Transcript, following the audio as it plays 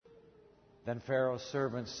Then Pharaoh's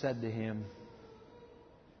servants said to him,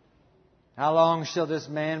 "How long shall this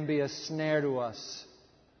man be a snare to us?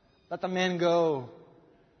 Let the men go,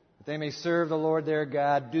 that they may serve the Lord their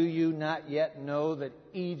God. Do you not yet know that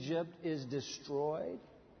Egypt is destroyed?"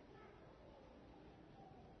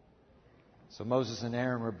 So Moses and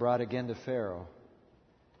Aaron were brought again to Pharaoh.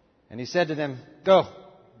 And he said to them,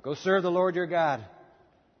 Go serve the Lord your God."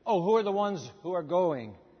 "Oh, who are the ones who are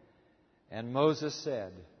going?" And Moses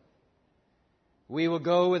said, "We will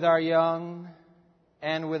go with our young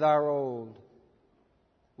and with our old,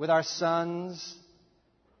 with our sons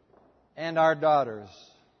and our daughters,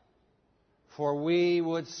 for we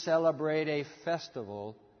would celebrate a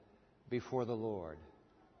festival before the Lord."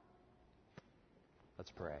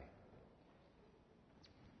 Let's pray.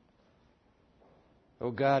 Oh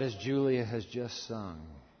God, as Julia has just sung,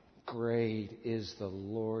 great is the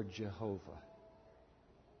Lord Jehovah.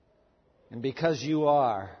 And because you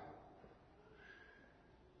are,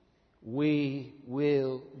 we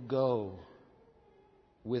will go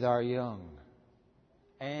with our young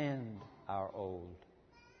and our old,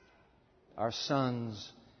 our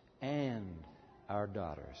sons and our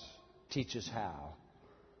daughters. Teach us how.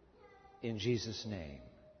 In Jesus' name,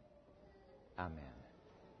 amen.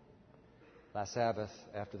 Last Sabbath,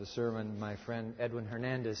 after the sermon, my friend Edwin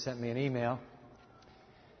Hernandez sent me an email.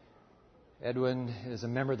 Edwin is a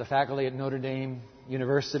member of the faculty at Notre Dame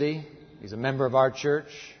University. He's a member of our church.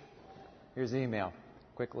 Here's the email.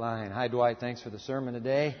 Quick line. "Hi, Dwight. Thanks for the sermon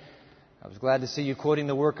today. I was glad to see you quoting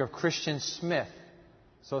the work of Christian Smith,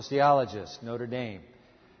 sociologist, Notre Dame,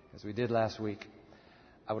 as we did last week.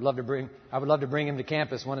 I would love to bring him to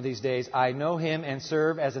campus one of these days. I know him and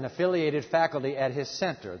serve as an affiliated faculty at his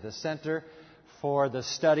center, the Center for the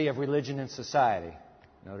Study of Religion and Society,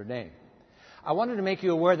 Notre Dame. I wanted to make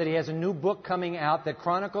you aware that he has a new book coming out that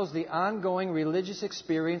chronicles the ongoing religious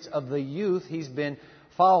experience of the youth he's been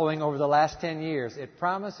following over the last 10 years. It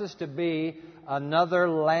promises to be another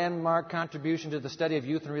landmark contribution to the study of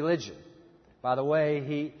youth and religion. By the way,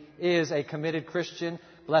 he is a committed Christian.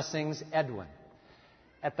 Blessings, Edwin."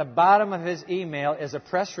 At the bottom of his email is a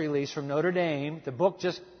press release from Notre Dame. The book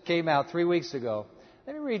just came out 3 weeks ago.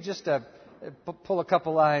 Let me read pull a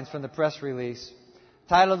couple lines from the press release.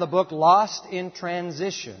 Title of the book, "Lost in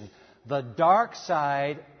Transition, The Dark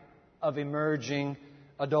Side of Emerging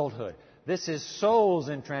Adulthood." This is Souls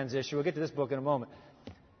in Transition. We'll get to this book in a moment.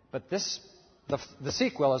 But the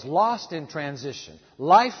sequel is Lost in Transition,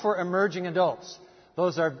 Life for Emerging Adults.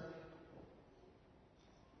 Those are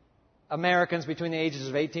Americans between the ages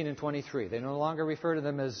of 18 and 23. They no longer refer to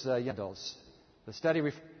them as young adults. The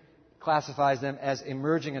study classifies them as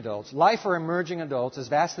emerging adults. Life for emerging adults is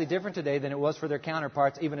vastly different today than it was for their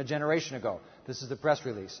counterparts even a generation ago. This is the press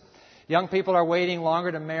release. Young people are waiting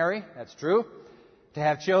longer to marry. That's true. To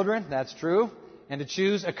have children. That's true. And to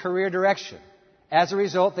choose a career direction. As a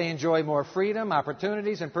result, they enjoy more freedom,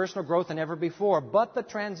 opportunities, and personal growth than ever before. But the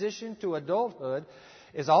transition to adulthood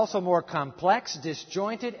is also more complex,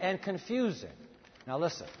 disjointed, and confusing. Now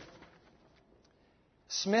listen.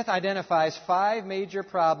 Smith identifies 5 major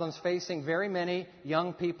problems facing very many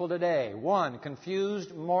young people today. 1,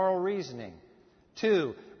 confused moral reasoning.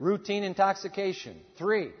 2, routine intoxication.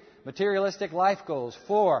 3, materialistic life goals.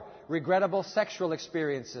 4, regrettable sexual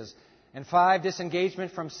experiences. And 5,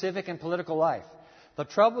 disengagement from civic and political life. The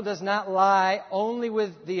trouble does not lie only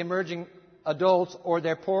with the emerging adults or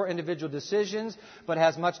their poor individual decisions, but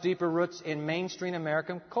has much deeper roots in mainstream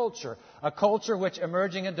American culture, a culture which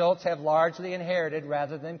emerging adults have largely inherited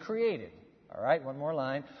rather than created. All right, one more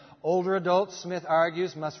line. Older adults, Smith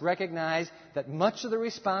argues, must recognize that much of the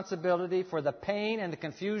responsibility for the pain and the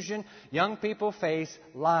confusion young people face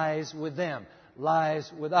lies with them,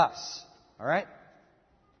 lies with us. All right?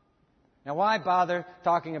 Now, why bother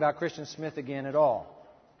talking about Christian Smith again at all?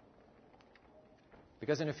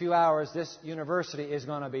 Because in a few hours, this university is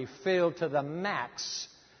going to be filled to the max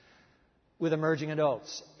with emerging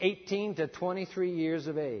adults, 18 to 23 years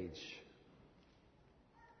of age.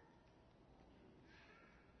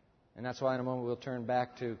 And that's why in a moment we'll turn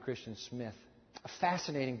back to Christian Smith. A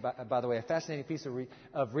fascinating piece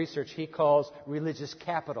of research he calls religious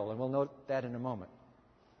capital, and we'll note that in a moment.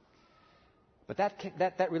 But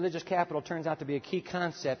that religious capital turns out to be a key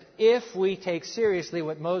concept if we take seriously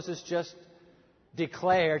what Moses just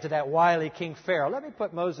declared to that wily King Pharaoh. Let me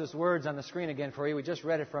put Moses' words on the screen again for you. We just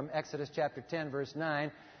read it from Exodus chapter 10, verse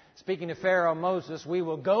 9. Speaking to Pharaoh, Moses, "We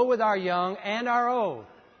will go with our young and our old,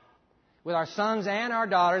 with our sons and our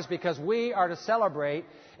daughters, because we are to celebrate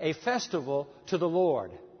a festival to the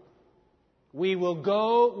Lord. We will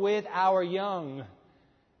go with our young."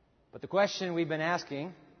 But the question we've been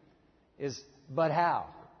asking is, but how?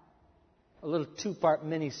 a little two-part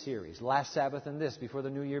mini-series, last Sabbath and this, before the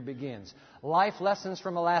new year begins. Life Lessons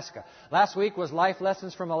from Alaska. Last week was Life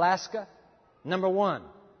Lessons from Alaska. Number 1,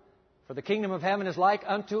 for the kingdom of heaven is like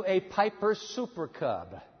unto a Piper Super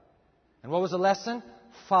Cub. And what was the lesson?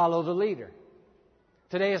 Follow the leader.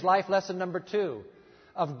 Today is Life Lesson number 2,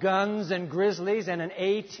 of guns and grizzlies and an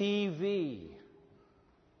ATV.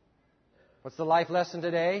 What's the life lesson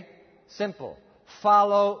today? Simple.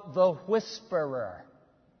 Follow the whisperer.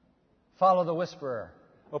 Follow the whisperer.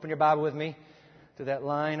 Open your Bible with me to that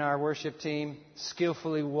line our worship team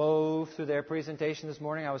skillfully wove through their presentation this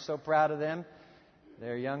morning. I was so proud of them.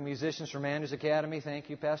 They're young musicians from Andrews Academy. Thank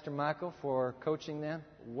you, Pastor Michael, for coaching them.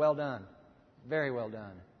 Well done. Very well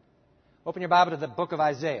done. Open your Bible to the book of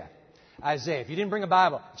Isaiah. Isaiah. If you didn't bring a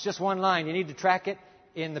Bible, it's just one line. You need to track it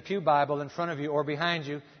in the pew Bible in front of you or behind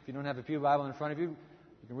you. If you don't have a pew Bible in front of you,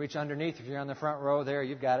 you can reach underneath. If you're on the front row there,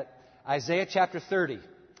 you've got it. Isaiah chapter 30.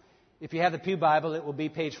 If you have the pew Bible, it will be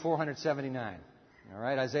page 479. All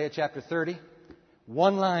right, Isaiah chapter 30.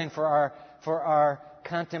 One line for our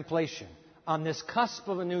contemplation on this cusp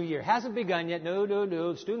of a new year. Hasn't begun yet.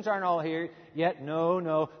 No. Students aren't all here yet.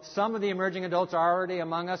 No. Some of the emerging adults are already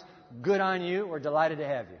among us. Good on you. We're delighted to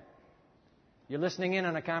have you. You're listening in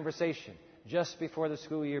on a conversation just before the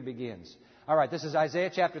school year begins. All right, this is Isaiah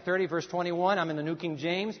chapter 30, verse 21. I'm in the New King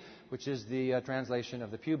James, which is the translation of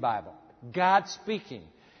the Pew Bible. God speaking.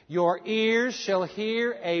 Your ears shall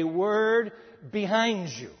hear a word behind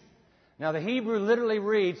you. Now, the Hebrew literally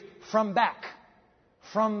reads, from back.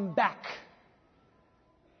 From back.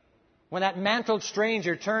 When that mantled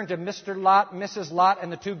stranger turned to Mr. Lot, Mrs. Lot,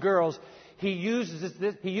 and the two girls, he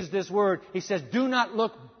used this word. He says, do not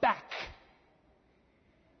look back.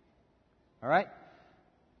 All right?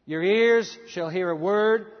 Your ears shall hear a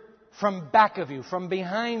word from back of you, from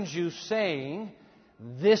behind you, saying,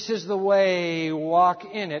 this is the way, walk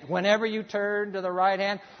in it, whenever you turn to the right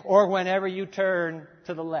hand or whenever you turn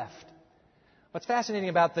to the left. What's fascinating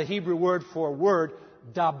about the Hebrew word for word,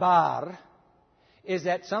 dabar, is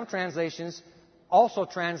that some translations also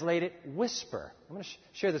translate it whisper. I'm going to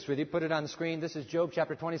share this with you. Put it on the screen. This is Job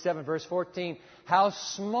chapter 27, verse 14. How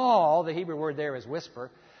small, the Hebrew word there is whisper.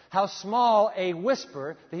 How small a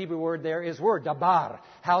whisper, the Hebrew word there is word, dabar.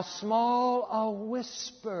 How small a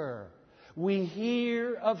whisper we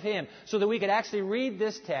hear of him. So that we could actually read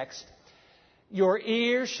this text, your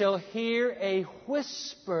ears shall hear a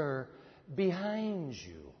whisper behind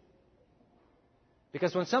you.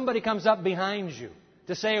 Because when somebody comes up behind you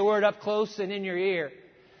to say a word up close and in your ear,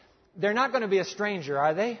 they're not going to be a stranger,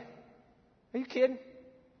 are they? Are you kidding?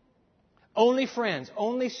 Only friends,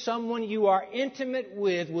 only someone you are intimate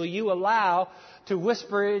with will you allow to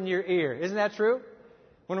whisper in your ear. Isn't that true?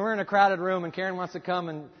 When we're in a crowded room and Karen wants to come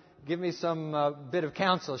and give me some bit of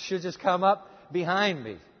counsel, she'll just come up behind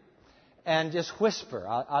me and just whisper.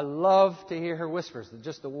 I love to hear her whispers.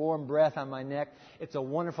 Just the warm breath on my neck. It's a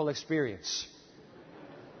wonderful experience.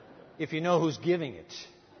 If you know who's giving it.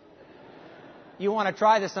 You want to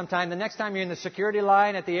try this sometime. The next time you're in the security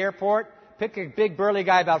line at the airport, pick a big burly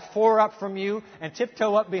guy about 4 up from you and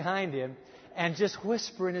tiptoe up behind him and just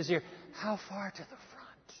whisper in his ear, how far to the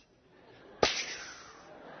front?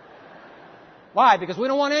 Why? Because we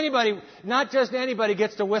don't want anybody, not just anybody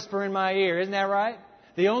gets to whisper in my ear. Isn't that right?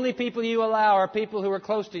 The only people you allow are people who are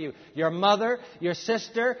close to you. Your mother, your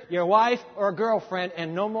sister, your wife, or a girlfriend,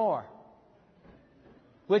 and no more.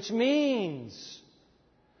 Which means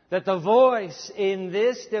that the voice in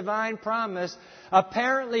this divine promise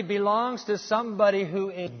apparently belongs to somebody who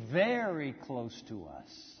is very close to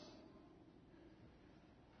us.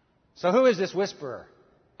 So who is this whisperer?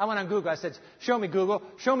 I went on Google. I said, show me, Google.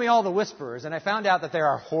 Show me all the whisperers. And I found out that there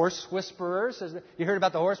are horse whisperers. You heard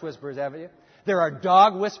about the horse whisperers, haven't you? There are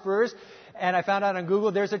dog whisperers. And I found out on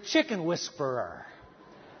Google there's a chicken whisperer.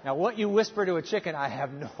 Now, what you whisper to a chicken, I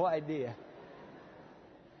have no idea.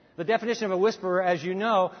 The definition of a whisperer, as you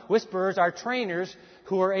know, whisperers are trainers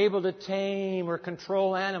who are able to tame or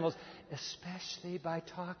control animals, especially by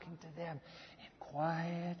talking to them in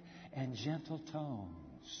quiet and gentle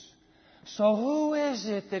tones. So who is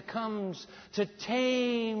it that comes to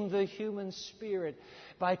tame the human spirit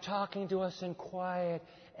by talking to us in quiet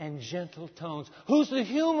and gentle tones? Who's the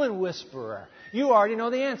human whisperer? You already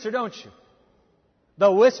know the answer, don't you?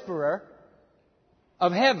 The whisperer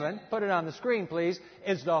of heaven, put it on the screen, please,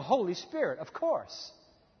 is the Holy Spirit, of course.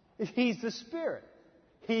 He's the Spirit.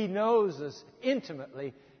 He knows us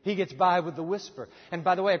intimately He gets by with the whisper. And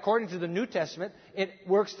by the way, according to the New Testament, it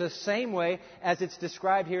works the same way as it's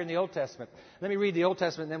described here in the Old Testament. Let me read the Old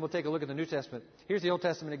Testament, and then we'll take a look at the New Testament. Here's the Old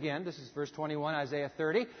Testament again. This is verse 21, Isaiah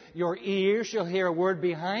 30. Your ears shall hear a word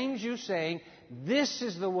behind you saying, this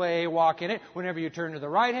is the way, walk in it, whenever you turn to the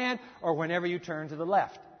right hand or whenever you turn to the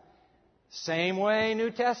left. Same way, New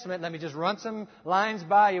Testament. Let me just run some lines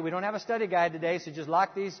by you. We don't have a study guide today, so just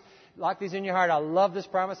lock these in your heart. I love this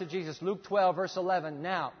promise of Jesus. Luke 12, verse 11.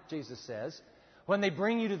 Now, Jesus says, when they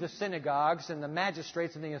bring you to the synagogues and the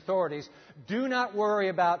magistrates and the authorities, do not worry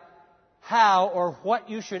about how or what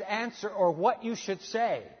you should answer or what you should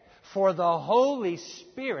say. For the Holy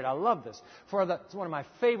Spirit, I love this. It's one of my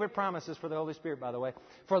favorite promises for the Holy Spirit, by the way.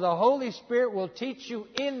 For the Holy Spirit will teach you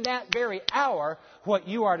in that very hour what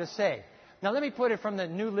you are to say. Now, let me put it from the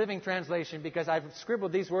New Living Translation, because I've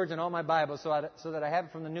scribbled these words in all my Bibles so that I have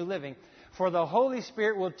it from the New Living. For the Holy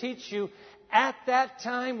Spirit will teach you at that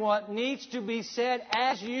time what needs to be said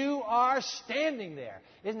as you are standing there.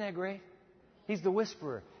 Isn't that great? He's the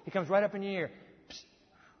whisperer. He comes right up in your ear. Psst.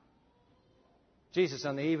 Jesus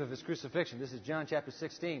on the eve of His crucifixion. This is John chapter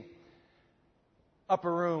 16.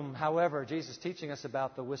 Upper room, however, Jesus teaching us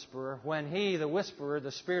about the whisperer. When He, the whisperer,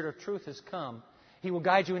 the Spirit of truth has come, He will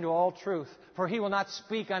guide you into all truth, for He will not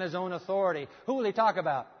speak on His own authority. Who will He talk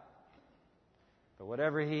about? But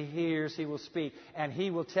whatever He hears, He will speak, and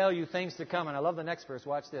He will tell you things to come. And I love the next verse.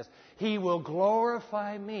 Watch this. He will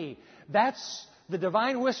glorify me. That's the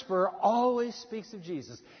divine whisperer always speaks of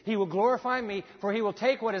Jesus. He will glorify me, for He will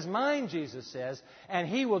take what is mine, Jesus says, and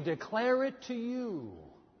He will declare it to you.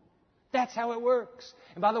 That's how it works.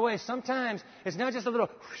 And by the way, sometimes it's not just a little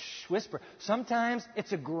whisper. Sometimes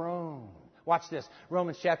it's a groan. Watch this.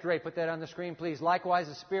 Romans chapter 8. Put that on the screen, please. Likewise,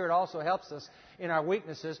 the Spirit also helps us in our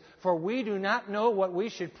weaknesses, for we do not know what we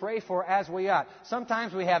should pray for as we ought.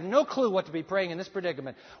 Sometimes we have no clue what to be praying in this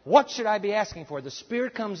predicament. What should I be asking for? The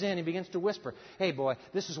Spirit comes in and begins to whisper, hey, boy,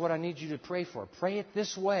 this is what I need you to pray for. Pray it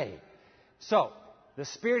this way. So, the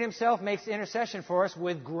Spirit Himself makes intercession for us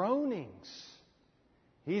with groanings.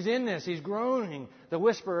 He's in this. He's groaning. The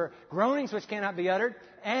whisperer, groanings which cannot be uttered.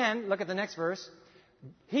 And, look at the next verse.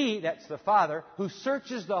 He, that's the Father, who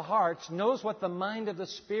searches the hearts, knows what the mind of the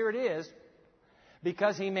Spirit is,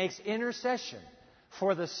 because He makes intercession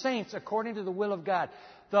for the saints according to the will of God.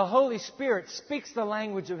 The Holy Spirit speaks the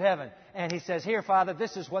language of heaven, and He says, here, Father,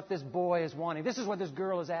 this is what this boy is wanting. This is what this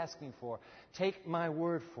girl is asking for. Take my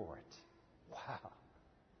word for it. Wow.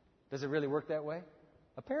 Does it really work that way?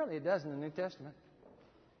 Apparently it does in the New Testament.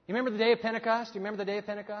 You remember the day of Pentecost? You remember the day of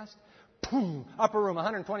Pentecost? Boom, upper room,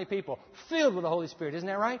 120 people, filled with the Holy Spirit. Isn't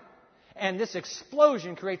that right? And this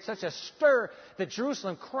explosion creates such a stir that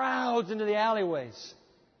Jerusalem crowds into the alleyways.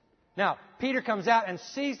 Now, Peter comes out and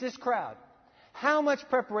sees this crowd. How much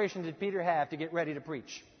preparation did Peter have to get ready to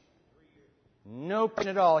preach? Nope,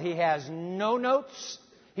 at all. He has no notes.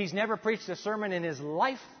 He's never preached a sermon in his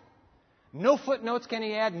life. No footnotes can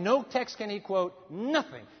he add. No text can he quote.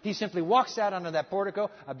 Nothing. He simply walks out onto that portico.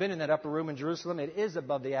 I've been in that upper room in Jerusalem. It is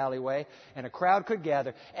above the alleyway. And a crowd could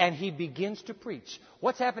gather. And he begins to preach.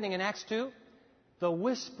 What's happening in Acts 2? The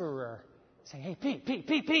whisperer saying, hey,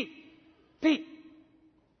 Pete.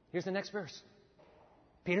 Here's the next verse.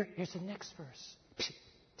 Peter, here's the next verse.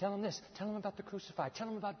 Tell him this. Tell him about the crucified. Tell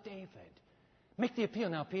him about David. Make the appeal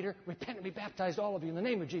now, Peter. Repent and be baptized, all of you, in the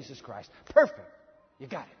name of Jesus Christ. Perfect. You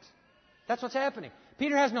got it. That's what's happening.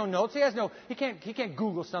 Peter has no notes. He can't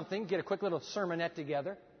Google something, get a quick little sermonette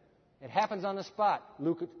together. It happens on the spot.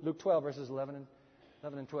 Luke 12, verses 11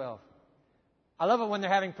 and 12. I love it when they're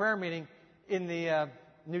having prayer meeting in the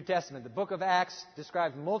New Testament. The book of Acts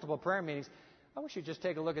describes multiple prayer meetings. I wish you'd just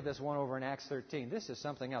take a look at this one over in Acts 13. This is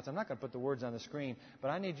something else. I'm not going to put the words on the screen, but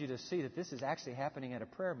I need you to see that this is actually happening at a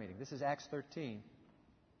prayer meeting. This is Acts 13.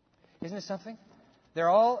 Isn't it something? They're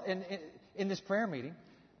all in this prayer meeting.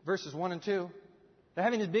 Verses 1 and 2, they're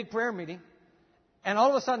having this big prayer meeting, and all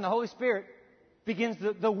of a sudden the Holy Spirit begins,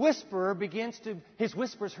 the whisperer begins to, his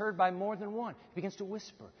whisper is heard by more than one. He begins to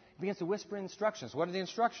whisper. He begins to whisper instructions. What are the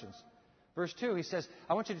instructions? Verse 2, he says,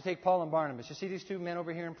 I want you to take Paul and Barnabas. You see these two men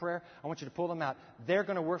over here in prayer? I want you to pull them out. They're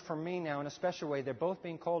going to work for me now in a special way. They're both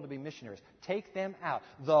being called to be missionaries. Take them out.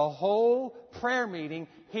 The whole prayer meeting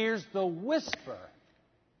hears the whisper.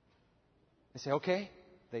 They say, okay.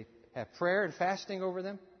 They have prayer and fasting over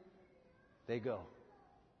them. They go.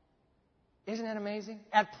 Isn't that amazing?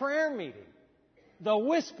 At prayer meeting, the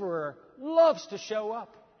whisperer loves to show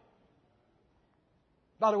up.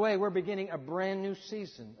 By the way, we're beginning a brand new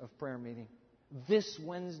season of prayer meeting this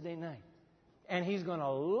Wednesday night. And he's going to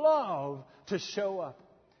love to show up.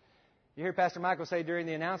 You hear Pastor Michael say during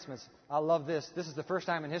the announcements, I love this. This is the first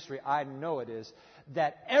time in history, I know it is,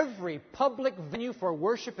 that every public venue for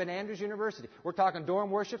worship at Andrews University, we're talking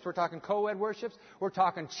dorm worships, we're talking co-ed worships, we're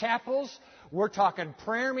talking chapels, we're talking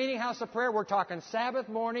prayer meeting, house of prayer, we're talking Sabbath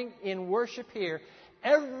morning in worship here.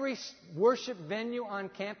 Every worship venue on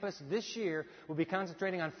campus this year will be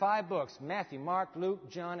concentrating on 5 books, Matthew, Mark, Luke,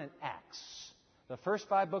 John, and Acts. The first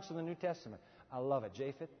 5 books of the New Testament. I love it.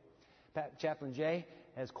 Japheth, Chaplain Jay,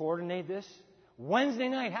 has coordinated this. Wednesday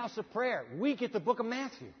night, House of Prayer, we get the book of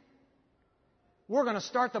Matthew. We're going to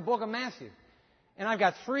start the book of Matthew. And I've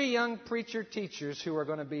got 3 young preacher teachers who are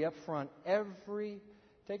going to be up front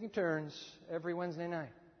taking turns every Wednesday night.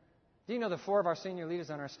 Do you know that 4 of our senior leaders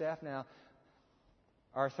on our staff now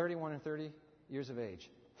are 31 and 30 years of age?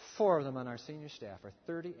 4 of them on our senior staff are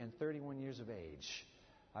 30 and 31 years of age.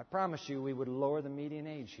 I promise you we would lower the median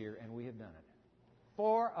age here, and we have done it.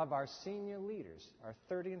 4 of our senior leaders are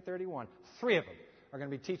 30 and 31. 3 of them are going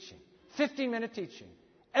to be teaching. 15-minute teaching.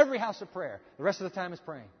 Every house of prayer. The rest of the time is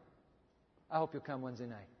praying. I hope you'll come Wednesday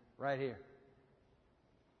night. Right here.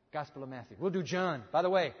 Gospel of Matthew. We'll do John. By the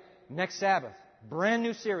way, next Sabbath, brand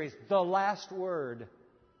new series, The Last Word.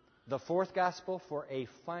 The 4th Gospel for a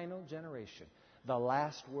final generation. The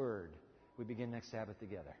Last Word. We begin next Sabbath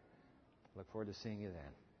together. Look forward to seeing you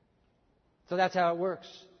then. So that's how it works.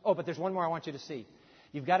 Oh, but there's one more I want you to see.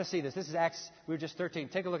 You've got to see this. This is Acts, we were just 13.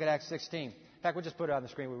 Take a look at Acts 16. In fact, we'll just put it on the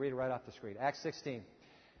screen. We'll read it right off the screen. Acts 16.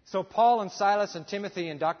 So Paul and Silas and Timothy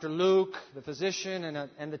and Dr. Luke, the physician,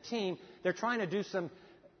 and the team, they're trying to do some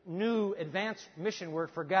new advanced mission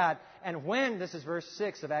work for God. And when, this is verse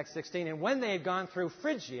 6 of Acts 16, and when they had gone through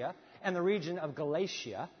Phrygia and the region of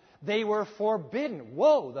Galatia, they were forbidden.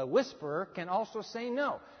 Whoa, the whisperer can also say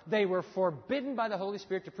no. They were forbidden by the Holy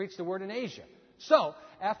Spirit to preach the word in Asia. So,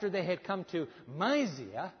 after they had come to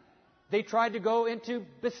Mysia, they tried to go into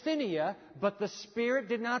Bithynia, but the Spirit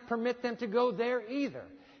did not permit them to go there either.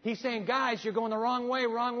 He's saying, guys, you're going the wrong way,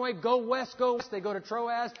 go west, go west. They go to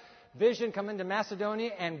Troas, Vision, come into Macedonia,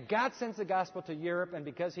 and God sends the gospel to Europe, and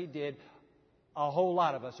because He did, a whole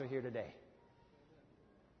lot of us are here today.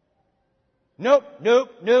 Nope.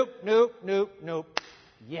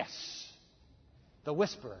 Yes. The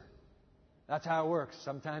whisperer. That's how it works.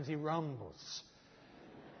 Sometimes he rumbles.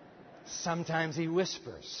 Sometimes he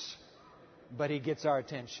whispers. But he gets our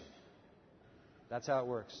attention. That's how it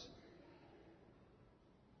works.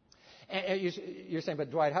 And you're saying,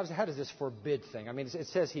 but Dwight, how does this forbid thing? I mean, it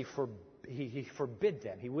says he forbid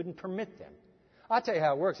them. He wouldn't permit them. I'll tell you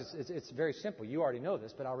how it works. It's very simple. You already know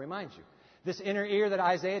this, but I'll remind you. This inner ear that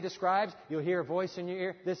Isaiah describes, you'll hear a voice in your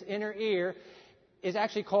ear. This inner ear is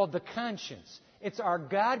actually called the conscience. It's our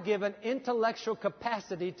God-given intellectual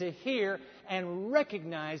capacity to hear and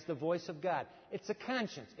recognize the voice of God. It's a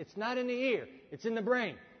conscience. It's not in the ear. It's in the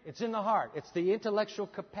brain. It's in the heart. It's the intellectual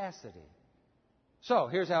capacity. So,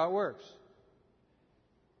 here's how it works.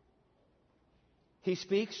 He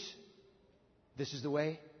speaks. This is the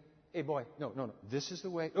way. Hey, boy. No. This is the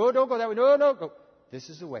way. Oh, don't go that way. No. This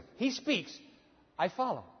is the way. He speaks. I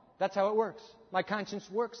follow. That's how it works. My conscience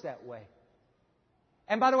works that way.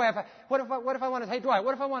 And by the way, what if I want to, hey, Dwight,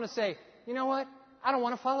 what if I want to say, you know what? I don't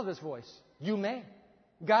want to follow this voice. You may.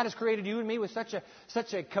 God has created you and me with such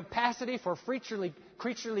a capacity for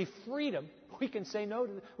creaturely freedom. We can say no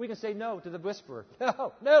to the whisperer.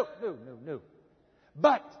 No.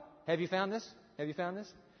 But, have you found this?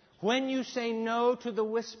 When you say no to the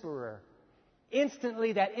whisperer,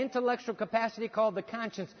 instantly that intellectual capacity called the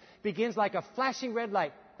conscience begins like a flashing red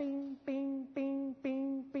light. Bing, bing, bing,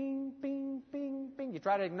 bing, bing, bing, bing, bing. You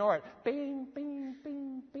try to ignore it. Bing, bing,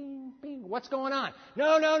 bing, bing, bing. What's going on?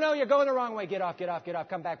 No, you're going the wrong way. Get off.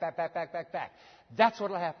 Come back. That's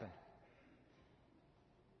what will happen.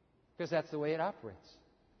 Because that's the way it operates.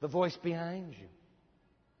 The voice behind you.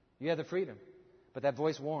 You have the freedom. But that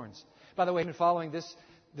voice warns. By the way, I've been following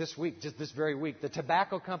this week, just this very week, the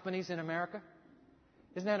tobacco companies in America.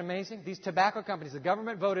 Isn't that amazing? These tobacco companies, the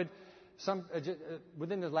government voted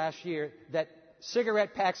within the last year that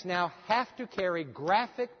cigarette packs now have to carry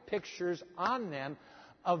graphic pictures on them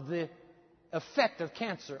of the effect of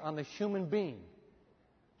cancer on the human being.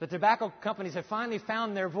 The tobacco companies have finally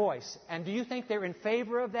found their voice. And do you think they're in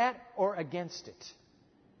favor of that or against it?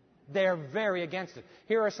 They're very against it.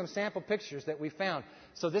 Here are some sample pictures that we found.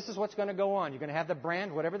 So this is what's going to go on. You're going to have the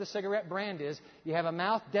brand, whatever the cigarette brand is. You have a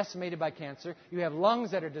mouth decimated by cancer. You have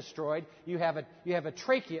lungs that are destroyed. You have a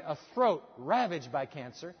trachea, a throat ravaged by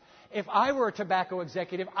cancer. If I were a tobacco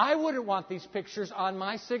executive, I wouldn't want these pictures on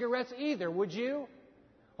my cigarettes either, would you?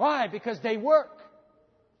 Why? Because they work.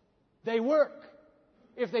 They work.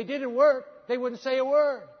 If they didn't work, they wouldn't say a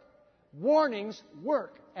word. Warnings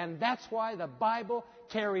work. And that's why the Bible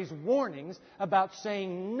carries warnings about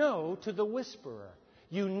saying no to the whisperer.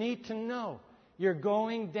 You need to know. You're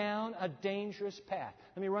going down a dangerous path.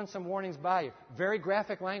 Let me run some warnings by you. Very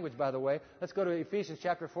graphic language, by the way. Let's go to Ephesians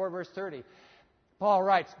chapter 4, verse 30. Paul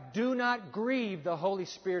writes, "Do not grieve the Holy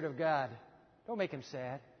Spirit of God." Don't make Him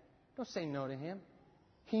sad. Don't say no to Him.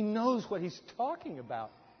 He knows what He's talking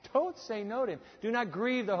about. Don't say no to Him. Do not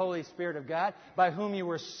grieve the Holy Spirit of God, by whom you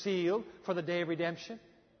were sealed for the day of redemption.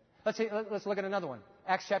 Let's look at another one.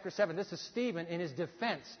 Acts chapter 7. This is Stephen in his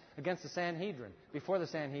defense against the Sanhedrin, before the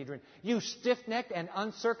Sanhedrin. "You stiff-necked and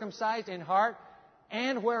uncircumcised in heart,"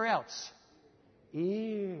 and where else?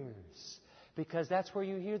 Ears. Because that's where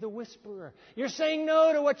you hear the whisperer. You're saying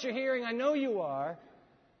no to what you're hearing. I know you are.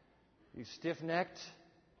 You stiff-necked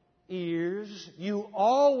ears. You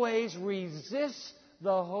always resist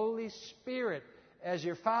the Holy Spirit. As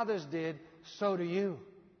your fathers did, so do you.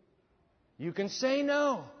 You can say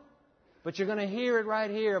no, but you're going to hear it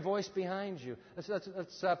right here, a voice behind you. Let's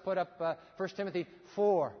put up 1 Timothy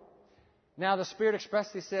 4. "Now the Spirit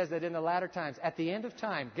expressly says that in the latter times, at the end of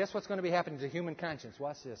time," guess what's going to be happening to human conscience?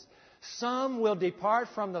 Watch this. "Some will depart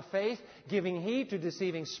from the faith, giving heed to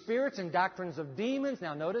deceiving spirits and doctrines of demons."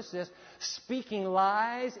 Now notice this. "Speaking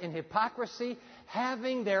lies in hypocrisy,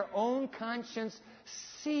 having their own conscience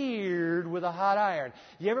seared with a hot iron."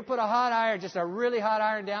 You ever put a hot iron, just a really hot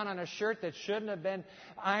iron, down on a shirt that shouldn't have been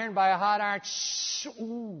ironed by a hot iron?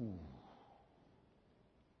 Ooh.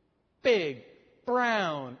 Big,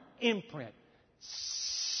 brown imprint.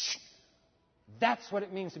 That's what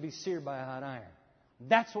it means to be seared by a hot iron.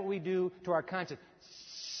 That's what we do to our conscience.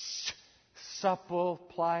 Supple,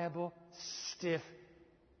 pliable, stiff,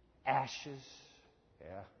 ashes.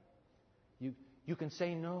 Yeah. You can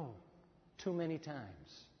say no too many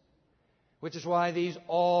times. Which is why these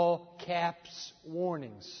all caps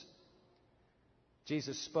warnings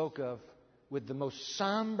Jesus spoke of with the most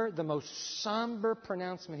somber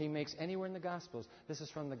pronouncement He makes anywhere in the Gospels. This is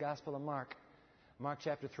from the Gospel of Mark. Mark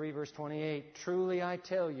chapter 3, verse 28. "Truly I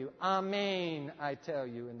tell you," Amen, I tell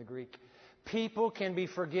you in the Greek, "people can be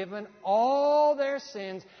forgiven all their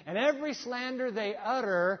sins and every slander they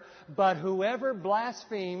utter, but whoever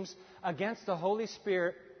blasphemes against the Holy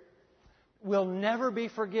Spirit will never be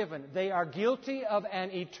forgiven. They are guilty of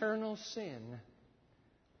an eternal sin."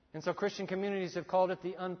 And so Christian communities have called it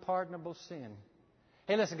the unpardonable sin.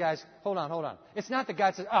 Hey, listen, guys, hold on. It's not that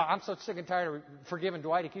God says, "Oh, I'm so sick and tired of forgiving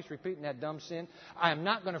Dwight. He keeps repeating that dumb sin. I am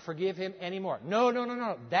not going to forgive him anymore."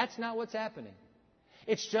 No. That's not what's happening.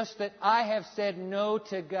 It's just that I have said no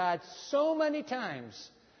to God so many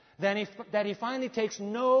times that He finally takes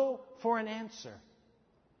no for an answer.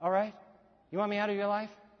 All right? You want me out of your life?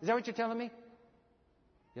 Is that what you're telling me?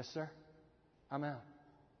 Yes, sir. I'm out.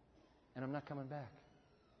 And I'm not coming back.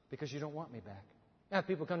 Because you don't want me back. Now,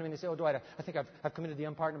 people come to me and they say, "Oh, Dwight, I think I've committed the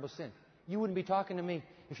unpardonable sin." You wouldn't be talking to me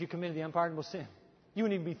if you committed the unpardonable sin. You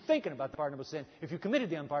wouldn't even be thinking about the pardonable sin if you committed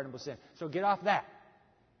the unpardonable sin. So get off that.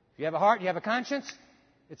 If you have a heart, you have a conscience,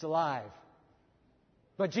 it's alive.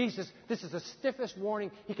 But Jesus, this is the stiffest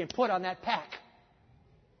warning He can put on that pack.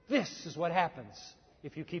 This is what happens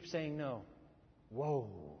if you keep saying no. Whoa.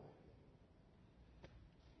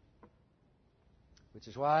 Which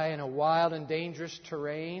is why in a wild and dangerous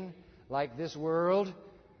terrain like this world,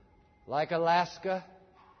 like Alaska,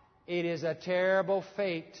 it is a terrible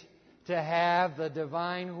fate to have the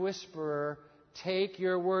divine whisperer take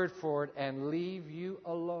your word for it and leave you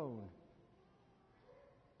alone.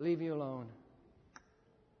 Leave you alone.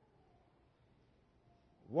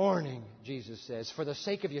 Warning, Jesus says, for the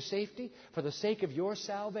sake of your safety, for the sake of your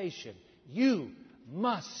salvation, you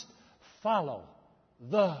must follow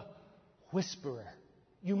the whisperer.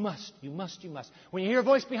 You must. When you hear a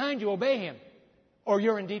voice behind you, obey him, or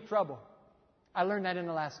you're in deep trouble. I learned that in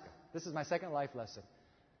Alaska. This is my second life lesson.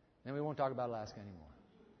 Then we won't talk about Alaska anymore.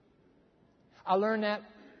 I learned that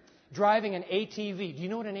driving an ATV. Do you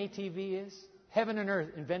know what an ATV is? Heaven and earth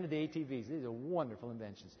invented the ATVs. These are wonderful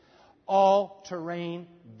inventions. All-terrain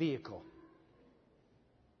vehicle.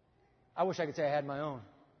 I wish I could say I had my own.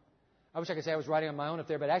 I wish I could say I was riding on my own up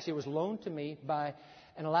there, but actually it was loaned to me by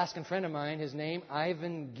an Alaskan friend of mine, his name,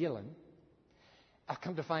 Ivan Gillen. I've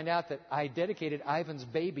come to find out that I dedicated Ivan's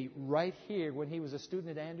baby right here when he was a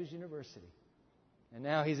student at Andrews University. And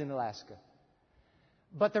now he's in Alaska.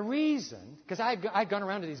 But the reason, because I'd gone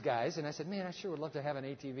around to these guys and I said, man, I sure would love to have an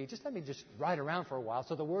ATV. Just let me just ride around for a while.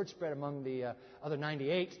 So the word spread among the other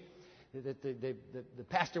 98 that the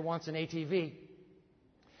pastor wants an ATV.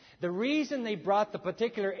 The reason they brought the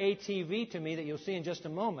particular ATV to me that you'll see in just a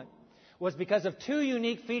moment was because of two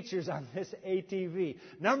unique features on this ATV.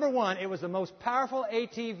 Number one, it was the most powerful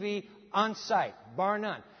ATV on site, bar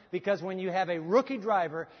none. Because when you have a rookie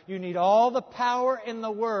driver, you need all the power in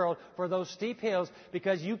the world for those steep hills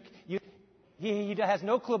because he has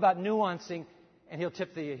no clue about nuancing, and he'll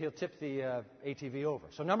tip the ATV over.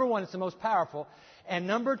 So number one, it's the most powerful. And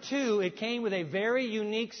number two, it came with a very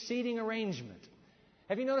unique seating arrangement.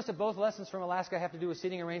 Have you noticed that both lessons from Alaska have to do with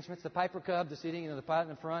seating arrangements? The Piper Cub, the seating, the pilot in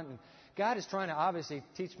the front. And God is trying to obviously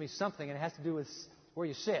teach me something, and it has to do with where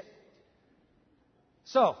you sit.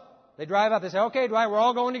 So they drive up. They say, okay, Dwight, we're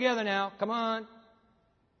all going together now. Come on.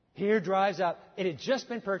 Here drives up. It had just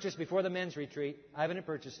been purchased before the men's retreat. Ivan had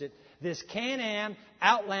purchased it. This Can-Am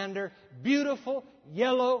Outlander, beautiful,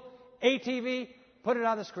 yellow ATV. Put it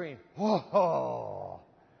on the screen. Whoa.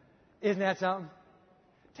 Isn't that something?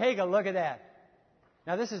 Take a look at that.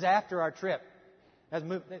 Now, this is after our trip. That's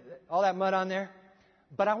all that mud on there.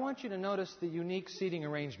 But I want you to notice the unique seating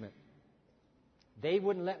arrangement. They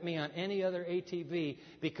wouldn't let me on any other ATV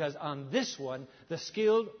because on this one, the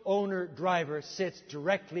skilled owner driver sits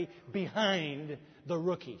directly behind the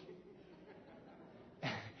rookie.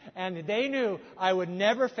 And they knew I would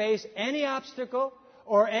never face any obstacle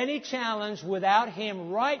or any challenge without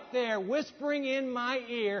him right there whispering in my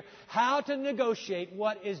ear how to negotiate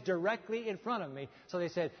what is directly in front of me. So they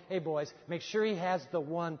said, hey, boys, make sure he has the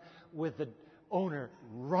one with the owner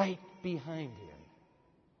right behind him.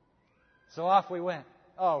 So off we went.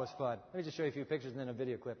 Oh, it was fun. Let me just show you a few pictures and then a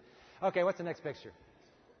video clip. Okay, what's the next picture?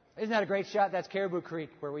 Isn't that a great shot? That's Caribou Creek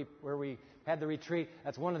where we had the retreat.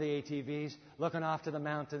 That's one of the ATVs looking off to the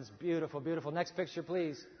mountains. Beautiful, beautiful. Next picture,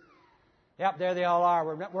 please. Yep, there they all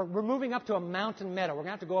are. We're moving up to a mountain meadow. We're going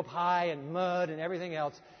to have to go up high and mud and everything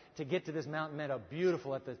else to get to this mountain meadow.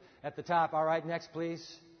 Beautiful at the top. All right, next,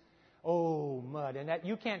 please. Oh, mud. And that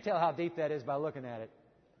you can't tell how deep that is by looking at it.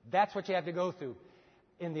 That's what you have to go through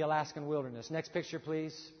in the Alaskan wilderness. Next picture,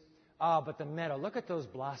 please. Oh, but the meadow. Look at those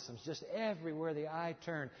blossoms just everywhere the eye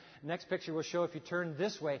turned. Next picture will show if you turn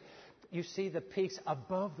this way, you see the peaks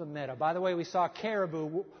above the meadow. By the way, we saw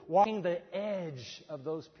caribou walking the edge of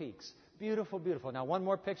those peaks. Beautiful, beautiful. Now, one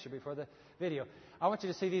more picture before the video. I want you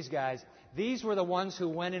to see these guys. These were the ones who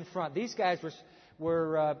went in front. These guys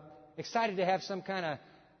were excited to have some kind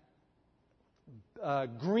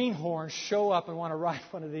of greenhorn show up and want to ride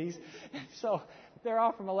one of these. So they're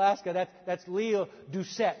all from Alaska. That's Leo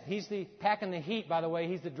Doucette. He's packing the heat, by the way.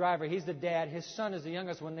 He's the driver. He's the dad. His son is the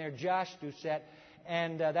youngest one there, Josh Doucette.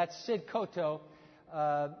 And that's Sid Koto,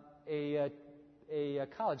 a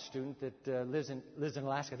college student that lives in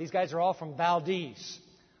Alaska. These guys are all from Valdez.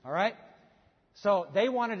 All right? So they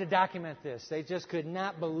wanted to document this. They just could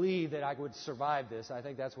not believe that I would survive this. I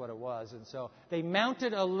think that's what it was. And so they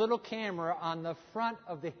mounted a little camera on the front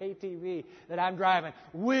of the ATV that I'm driving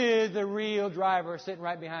with the real driver sitting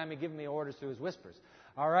right behind me giving me orders through his whispers.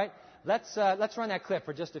 All right? Let's run that clip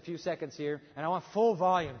for just a few seconds here. And I want full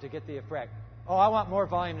volume to get the effect. Oh, I want more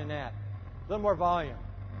volume than that. A little more volume.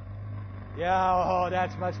 Yeah, oh,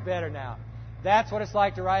 that's much better now. That's what it's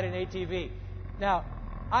like to ride an ATV. Now,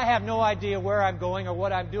 I have no idea where I'm going or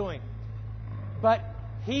what I'm doing. But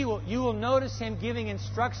you will notice him giving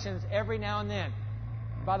instructions every now and then.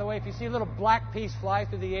 By the way, if you see a little black piece fly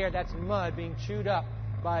through the air, that's mud being chewed up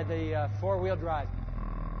by the four-wheel drive.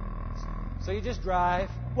 So you just drive.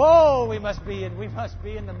 Whoa, we must be in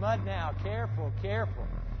the mud now. Careful, careful.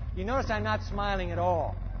 You notice I'm not smiling at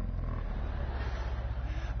all.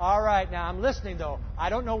 All right, now I'm listening, though. I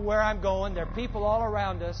don't know where I'm going. There are people all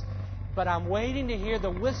around us. But I'm waiting to hear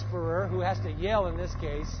the whisperer, who has to yell in this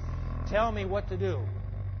case, tell me what to do.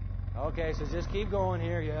 Okay, so just keep going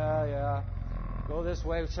here. Yeah. Go this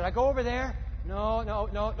way. Should I go over there? No.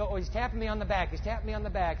 Oh, he's tapping me on the back. I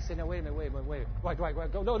said, no, wait a minute. Why,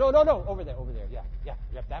 go. No. Over there. Yeah,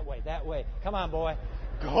 that way. Come on, boy.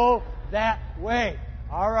 Go that way.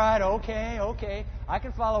 All right, okay. I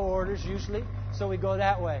can follow orders usually, so we go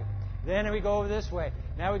that way. Then we go over this way.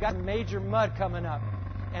 Now we got major mud coming up.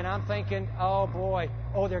 And I'm thinking, oh, boy.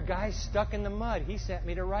 Oh, there are guys stuck in the mud. He sent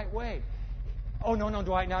me the right way. Oh, no,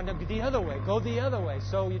 Dwight. Now, the other way. Go the other way.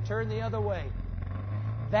 So you turn the other way.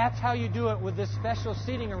 That's how you do it with this special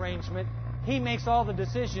seating arrangement. He makes all the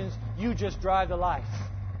decisions. You just drive the life.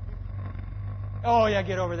 Oh, yeah,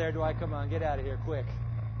 get over there, Dwight. Come on, get out of here quick.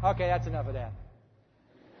 Okay, that's enough of that.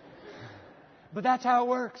 But that's how it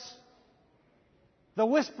works. The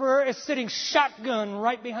whisperer is sitting shotgun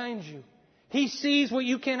right behind you. He sees what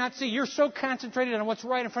you cannot see. You're so concentrated on what's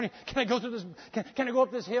right in front of you. Can I go through this? Can I go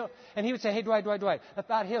up this hill? And he would say, hey, Dwight,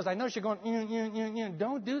 about hills. I notice you're going,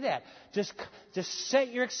 Don't do that. Just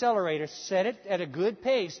set your accelerator. Set it at a good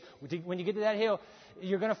pace. When you get to that hill,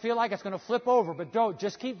 you're going to feel like it's going to flip over, but don't.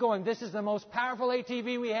 Just keep going. This is the most powerful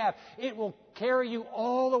ATV we have. It will carry you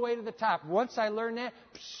all the way to the top. Once I learned that,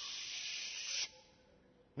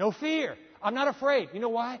 no fear. I'm not afraid. You know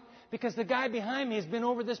why? Because the guy behind me has been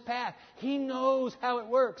over this path. He knows how it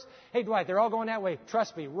works. Hey, Dwight, they're all going that way.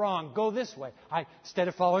 Trust me, wrong. Go this way. Instead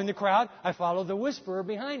of following the crowd, I follow the whisperer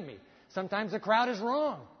behind me. Sometimes the crowd is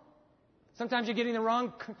wrong. Sometimes you're getting the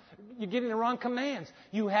wrong commands.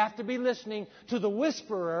 You have to be listening to the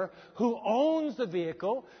whisperer who owns the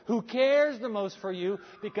vehicle, who cares the most for you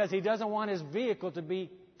because he doesn't want his vehicle to be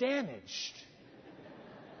damaged.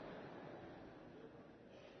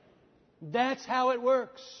 That's how it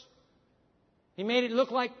works. He made me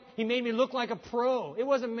look like a pro. It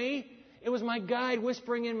wasn't me. It was my guide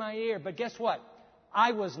whispering in my ear. But guess what?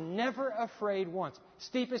 I was never afraid once.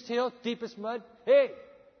 Steepest hill, deepest mud. Hey,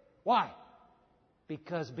 why?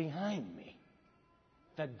 Because behind me,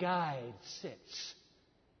 the guide sits,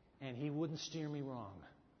 and he wouldn't steer me wrong.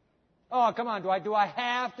 Oh, come on, do I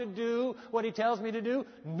have to do what he tells me to do?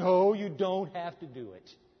 No, you don't have to do it.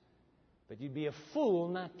 But you'd be a fool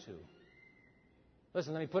not to.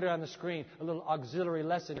 Listen, let me put it on the screen, a little auxiliary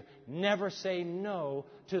lesson. Never say no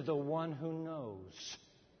to the one who knows.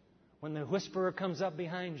 When the whisperer comes up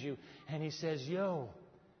behind you and he says, yo,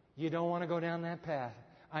 you don't want to go down that path.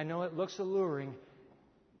 I know it looks alluring.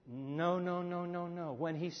 No, no, no, no, no.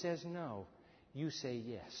 When he says no, you say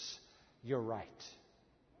yes. You're right.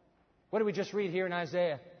 What did we just read here in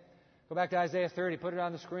Isaiah? Go back to Isaiah 30. Put it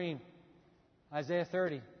on the screen. Isaiah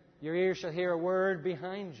 30. Your ears shall hear a word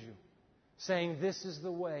behind you, saying, this is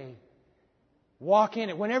the way. Walk in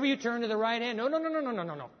it. Whenever you turn to the right hand,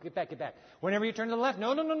 no. Get back. Whenever you turn to the left,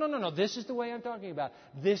 no. This is the way I'm talking about.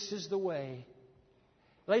 This is the way.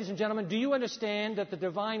 Ladies and gentlemen, do you understand that the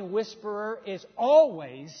divine whisperer is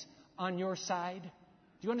always on your side? Do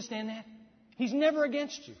you understand that? He's never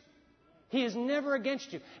against you. He is never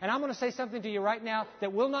against you. And I'm going to say something to you right now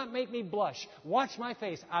that will not make me blush. Watch my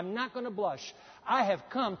face. I'm not going to blush. I have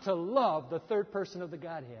come to love the third person of the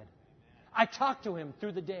Godhead. I talk to Him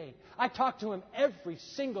through the day. I talk to Him every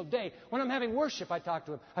single day. When I'm having worship, I talk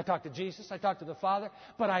to Him. I talk to Jesus. I talk to the Father.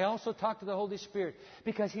 But I also talk to the Holy Spirit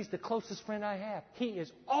because He's the closest friend I have. He is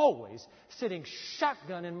always sitting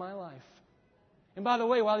shotgun in my life. And by the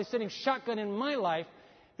way, while He's sitting shotgun in my life,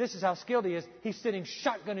 this is how skilled He is. He's sitting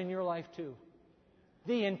shotgun in your life too.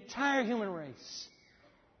 The entire human race.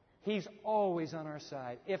 He's always on our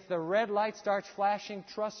side. If the red light starts flashing,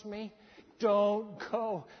 trust me, don't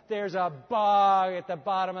go. There's a bog at the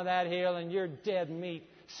bottom of that hill and you're dead meat.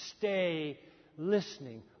 Stay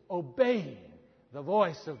listening, obeying the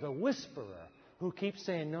voice of the whisperer who keeps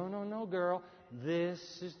saying, no, girl, this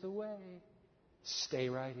is the way. Stay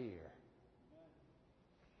right here.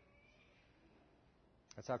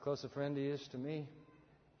 That's how close a friend He is to me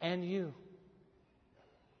and you.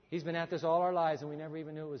 He's been at this all our lives and we never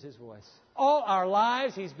even knew it was His voice. All our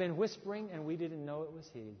lives He's been whispering and we didn't know it was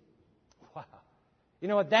He. Wow. You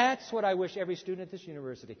know what? That's what I wish every student at this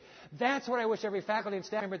university. That's what I wish every faculty and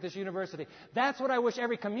staff member at this university. That's what I wish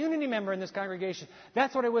every community member in this congregation.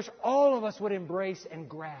 That's what I wish all of us would embrace and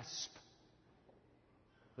grasp.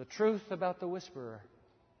 The truth about the whisperer.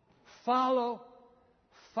 Follow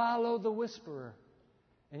the whisperer.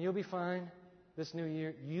 And you'll be fine this new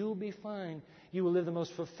year. You'll be fine. You will live the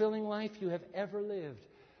most fulfilling life you have ever lived.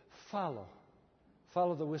 Follow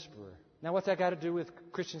the whisperer. Now, what's that got to do with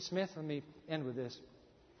Christian Smith? Let me end with this.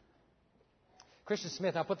 Christian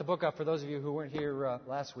Smith, I'll put the book up for those of you who weren't here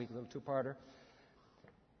last week, a little two-parter.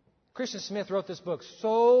 Christian Smith wrote this book,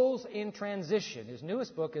 Souls in Transition. His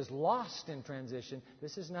newest book is Lost in Transition.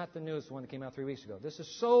 This is not the newest one that came out 3 weeks ago. This is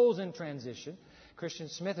Souls in Transition. Christian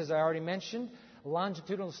Smith, as I already mentioned, a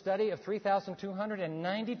longitudinal study of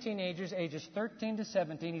 3,290 teenagers ages 13 to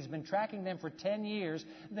 17. He's been tracking them for 10 years.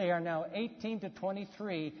 They are now 18 to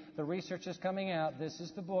 23. The research is coming out. This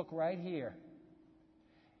is the book right here.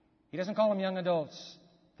 He doesn't call them young adults.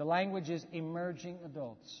 The language is emerging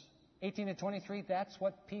adults. 18 to 23, that's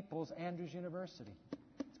what People's Andrews University.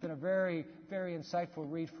 It's been a very, very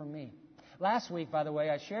insightful read for me. Last week, by the way,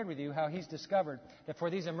 I shared with you how he's discovered that for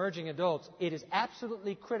these emerging adults, it is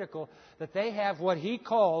absolutely critical that they have what he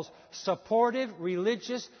calls supportive,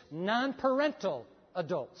 religious, non-parental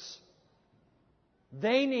adults.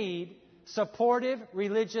 They need supportive,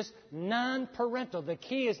 religious, non-parental. The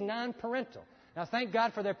key is non-parental. Now, thank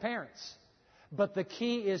God for their parents. But the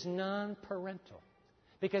key is non-parental.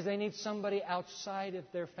 Because they need somebody outside of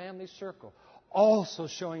their family circle, also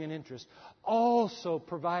showing an interest, also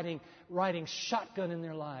riding shotgun in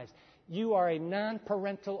their lives. You are a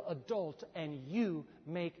non-parental adult, and you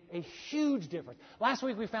make a huge difference. Last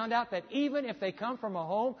week we found out that even if they come from a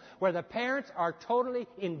home where the parents are totally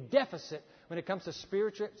in deficit when it comes to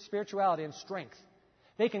spirituality and strength,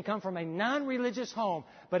 they can come from a non-religious home,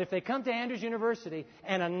 but if they come to Andrews University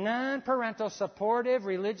and a non-parental, supportive,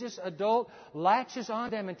 religious adult latches on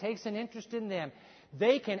them and takes an interest in them,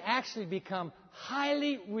 they can actually become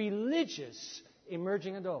highly religious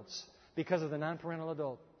emerging adults because of the non-parental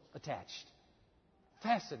adult attached.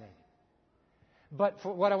 Fascinating. But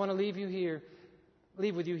for what I want to leave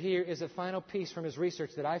with you here is a final piece from his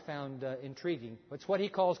research that I found intriguing. It's what he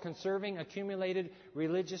calls conserving accumulated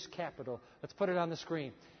religious capital. Let's put it on the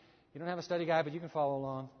screen. You don't have a study guide, but you can follow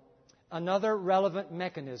along. Another relevant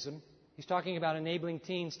mechanism, he's talking about enabling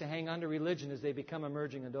teens to hang on to religion as they become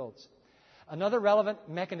emerging adults. Another relevant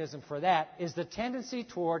mechanism for that is the tendency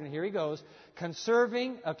toward, and here he goes,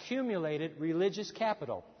 conserving accumulated religious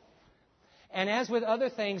capital. And as with other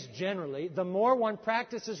things generally, the more one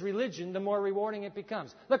practices religion, the more rewarding it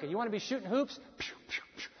becomes. Look, you want to be shooting hoops?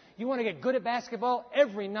 You want to get good at basketball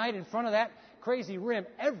every night in front of that crazy rim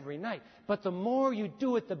every night. But the more you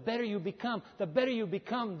do it, the better you become. The better you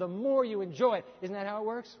become, the more you enjoy it. Isn't that how it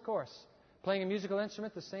works? Of course. Playing a musical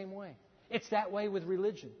instrument, the same way. It's that way with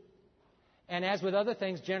religion. And as with other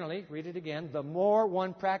things generally, read it again, the more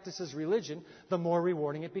one practices religion, the more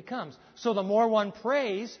rewarding it becomes. So the more one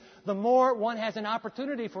prays, the more one has an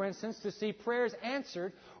opportunity, for instance, to see prayers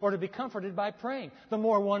answered or to be comforted by praying. The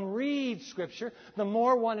more one reads Scripture, the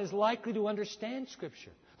more one is likely to understand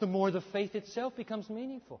Scripture. The more the faith itself becomes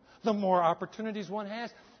meaningful. The more opportunities one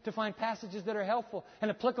has to find passages that are helpful and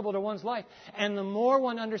applicable to one's life. And the more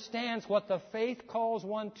one understands what the faith calls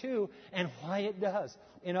one to and why it does.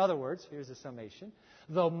 In other words, here's the summation.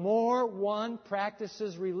 The more one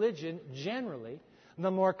practices religion generally,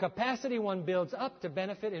 the more capacity one builds up to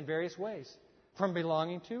benefit in various ways from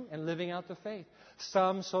belonging to and living out the faith.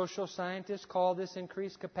 Some social scientists call this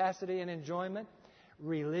increased capacity and enjoyment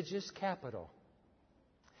religious capital.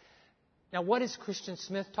 Now, what is Christian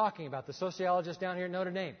Smith talking about, the sociologist down here at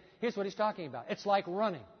Notre Dame? Here's what he's talking about. It's like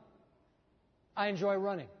running. I enjoy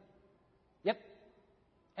running. Yep.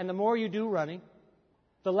 And the more you do running,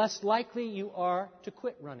 the less likely you are to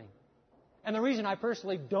quit running. And the reason I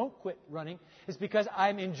personally don't quit running is because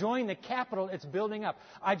I'm enjoying the capital it's building up.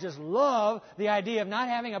 I just love the idea of not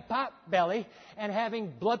having a pot belly and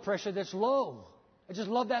having blood pressure that's low. I just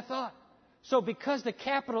love that thought. So because the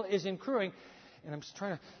capital is accruing, and I'm just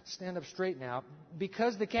trying to stand up straight now,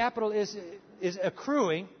 because the capital is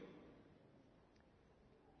accruing,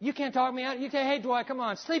 you can't talk me out. You say, hey, Dwight, come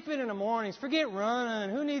on, sleep in the mornings. Forget running.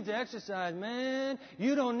 Who needs exercise, man?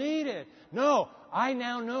 You don't need it. No, I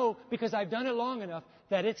now know, because I've done it long enough,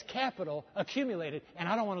 that it's capital accumulated, and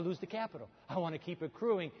I don't want to lose the capital. I want to keep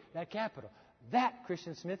accruing that capital. That,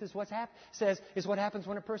 Christian Smith, is what happens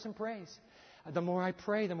when a person prays. The more I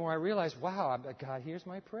pray, the more I realize, wow, God hears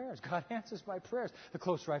my prayers. God answers my prayers. The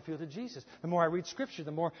closer I feel to Jesus. The more I read Scripture,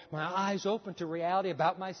 the more my eyes open to reality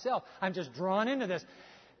about myself. I'm just drawn into this.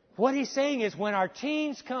 What he's saying is when our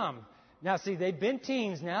teens come, now see, they've been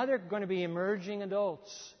teens, now they're going to be emerging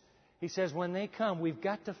adults. He says when they come, we've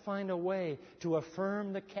got to find a way to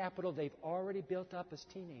affirm the capital they've already built up as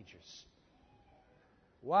teenagers.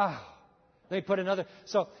 Wow. Let me put another.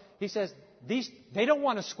 So he says they don't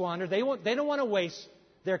want to squander. They don't want to waste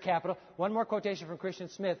their capital. One more quotation from Christian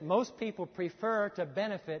Smith. Most people prefer to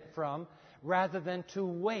benefit from rather than to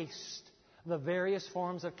waste the various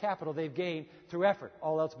forms of capital they've gained through effort,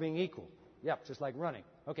 all else being equal. Yep, just like running.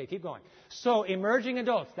 Okay, keep going. So, emerging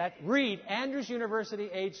adults that read Andrews University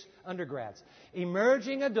age undergrads.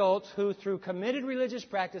 Emerging adults who, through committed religious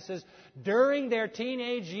practices during their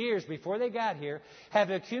teenage years before they got here, have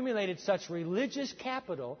accumulated such religious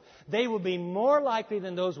capital, they will be more likely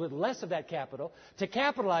than those with less of that capital to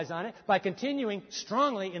capitalize on it by continuing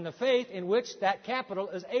strongly in the faith in which that capital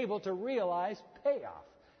is able to realize payoff.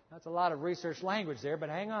 That's a lot of research language there, but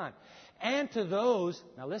hang on. And to those,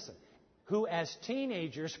 now listen, who as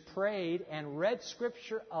teenagers prayed and read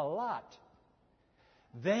Scripture a lot,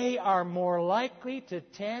 they are more likely to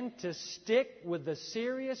tend to stick with the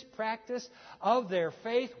serious practice of their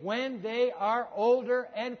faith when they are older,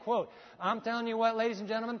 end quote. I'm telling you what, ladies and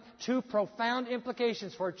gentlemen, two profound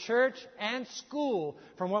implications for church and school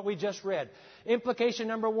from what we just read. Implication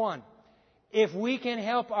number one, if we can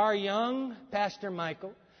help our young Pastor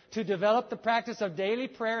Michael to develop the practice of daily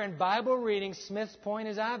prayer and Bible reading, Smith's point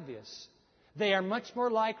is obvious. They are much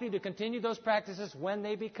more likely to continue those practices when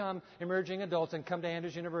they become emerging adults and come to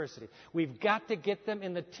Andrews University. We've got to get them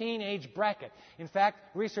in the teenage bracket. In fact,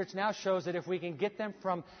 research now shows that if we can get them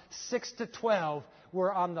from 6 to 12,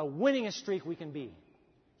 we're on the winningest streak we can be.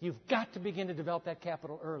 You've got to begin to develop that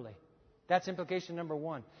capital early. That's implication number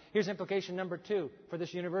 1. Here's implication number 2 for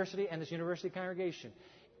this university and this university congregation.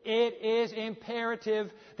 It is imperative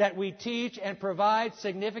that we teach and provide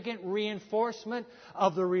significant reinforcement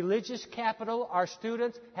of the religious capital our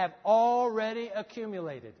students have already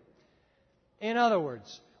accumulated. In other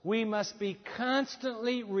words, we must be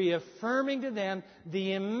constantly reaffirming to them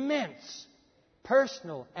the immense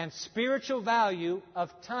personal and spiritual value of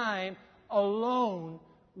time alone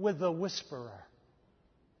with the whisperer.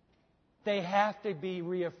 They have to be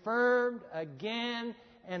reaffirmed again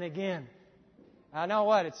and again. I know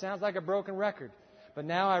what? It sounds like a broken record. But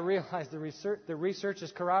now I realize the research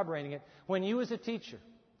is corroborating it. When you as a teacher,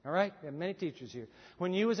 all right? We have many teachers here.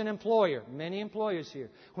 When you as an employer, many employers here.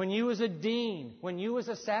 When you as a dean, when you as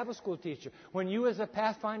a Sabbath school teacher, when you as a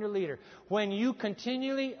Pathfinder leader, when you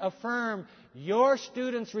continually affirm your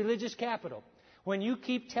students' religious capital, when you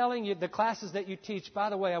keep telling you the classes that you teach, by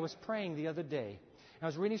the way, I was praying the other day. I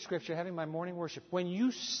was reading Scripture, having my morning worship. When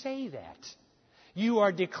you say that, you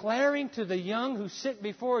are declaring to the young who sit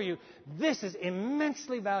before you, this is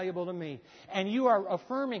immensely valuable to me. And you are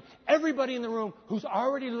affirming everybody in the room who's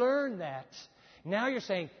already learned that. Now you're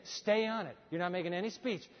saying, stay on it. You're not making any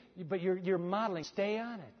speech, but you're modeling, stay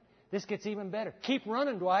on it. This gets even better. Keep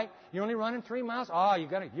running, Dwight. You're only running 3 miles. Oh, you're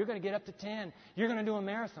going to get up to 10. You're going to do a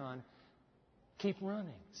marathon. Keep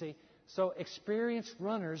running. See? So experienced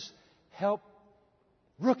runners help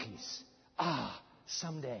rookies.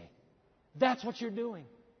 Someday. That's what you're doing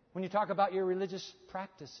when you talk about your religious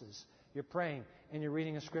practices. You're praying and you're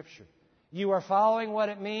reading a Scripture. You are following what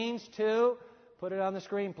it means to, put it on the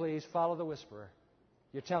screen please, follow the whisperer.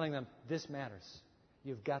 You're telling them, this matters.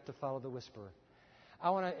 You've got to follow the whisperer.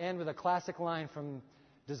 I want to end with a classic line from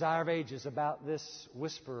Desire of Ages about this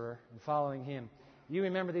whisperer and following him. You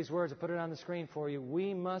remember these words, I put it on the screen for you.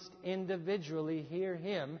 We must individually hear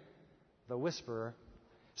him, the whisperer,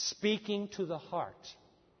 speaking to the heart.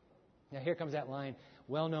 Now here comes that line,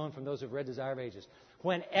 well known from those who've read Desire of Ages.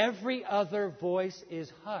 When every other voice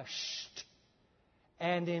is hushed,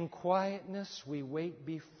 and in quietness we wait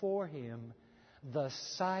before him, the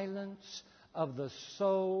silence of the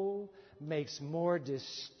soul makes more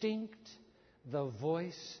distinct the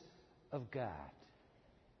voice of God.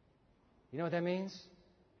 You know what that means?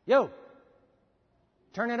 Yo,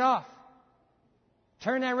 turn it off.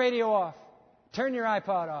 Turn that radio off. Turn your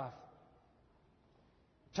iPod off.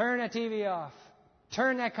 Turn that TV off.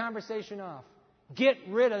 Turn that conversation off. Get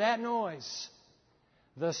rid of that noise.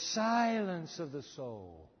 The silence of the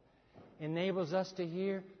soul enables us to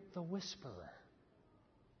hear the whisperer.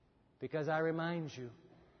 Because I remind you,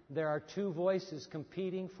 there are 2 voices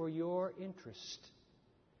competing for your interest.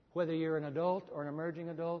 Whether you're an adult or an emerging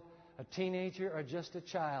adult, a teenager or just a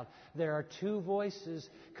child, there are 2 voices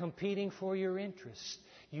competing for your interest.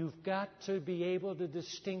 You've got to be able to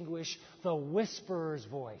distinguish the whisperer's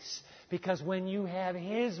voice. Because when you have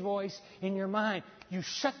his voice in your mind, you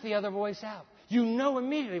shut the other voice out. You know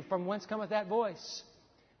immediately from whence cometh that voice.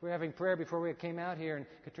 We were having prayer before we came out here, and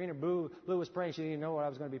Katrina Blue was praying. She didn't even know what I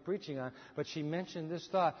was going to be preaching on, but she mentioned this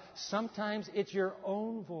thought. Sometimes it's your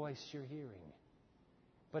own voice you're hearing,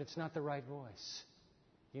 but it's not the right voice.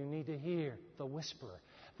 You need to hear the whisperer.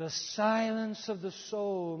 The silence of the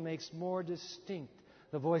soul makes more distinct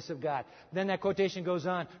the voice of God. Then that quotation goes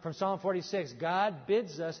on from Psalm 46. God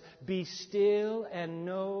bids us, be still and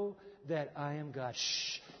know that I am God.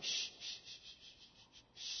 Shh, shh, shh, shh,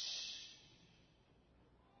 shh.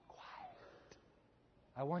 Quiet.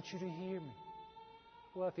 I want you to hear me.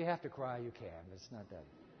 Well, if you have to cry, you can. It's not that.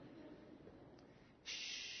 Shh.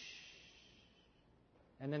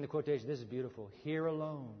 And then the quotation, this is beautiful. Here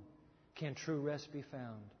alone can true rest be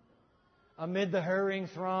found. Amid the hurrying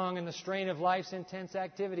throng and the strain of life's intense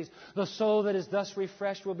activities, the soul that is thus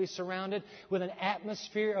refreshed will be surrounded with an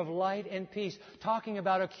atmosphere of light and peace. Talking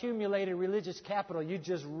about accumulated religious capital, you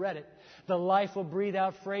just read it. The life will breathe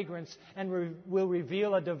out fragrance and will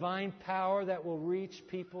reveal a divine power that will reach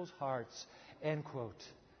people's hearts. End quote.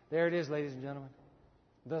 There it is, ladies and gentlemen.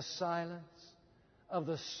 The silence of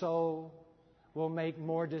the soul will make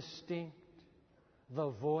more distinct the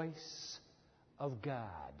voice of God.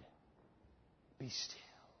 Be still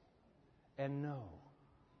and know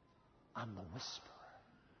I'm the whisperer.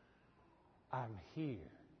 I'm here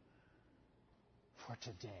for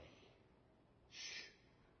today. Shh.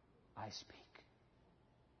 I speak.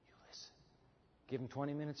 You listen. Give him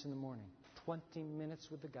 20 minutes in the morning. 20 minutes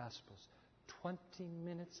with the Gospels. 20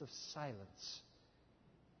 minutes of silence,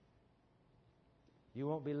 you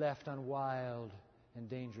won't be left on wild and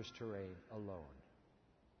dangerous terrain alone.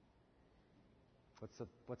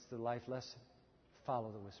 What's the life lesson?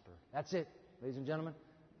 Follow the whisper. That's it, ladies and gentlemen.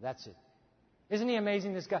 That's it. Isn't He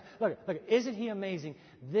amazing, this God? Look, isn't He amazing,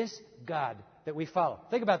 this God that we follow?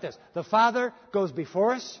 Think about this. The Father goes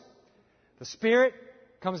before us, the Spirit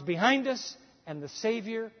comes behind us, and the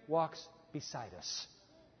Savior walks beside us.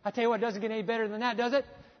 I tell you what, it doesn't get any better than that, does it?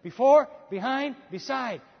 Before, behind,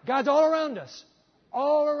 beside. God's all around us.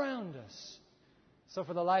 All around us. So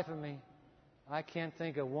for the life of me, I can't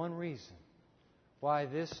think of one reason why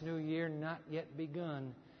this new year not yet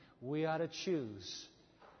begun, we ought to choose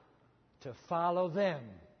to follow them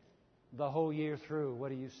the whole year through. What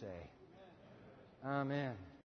do you say? Amen.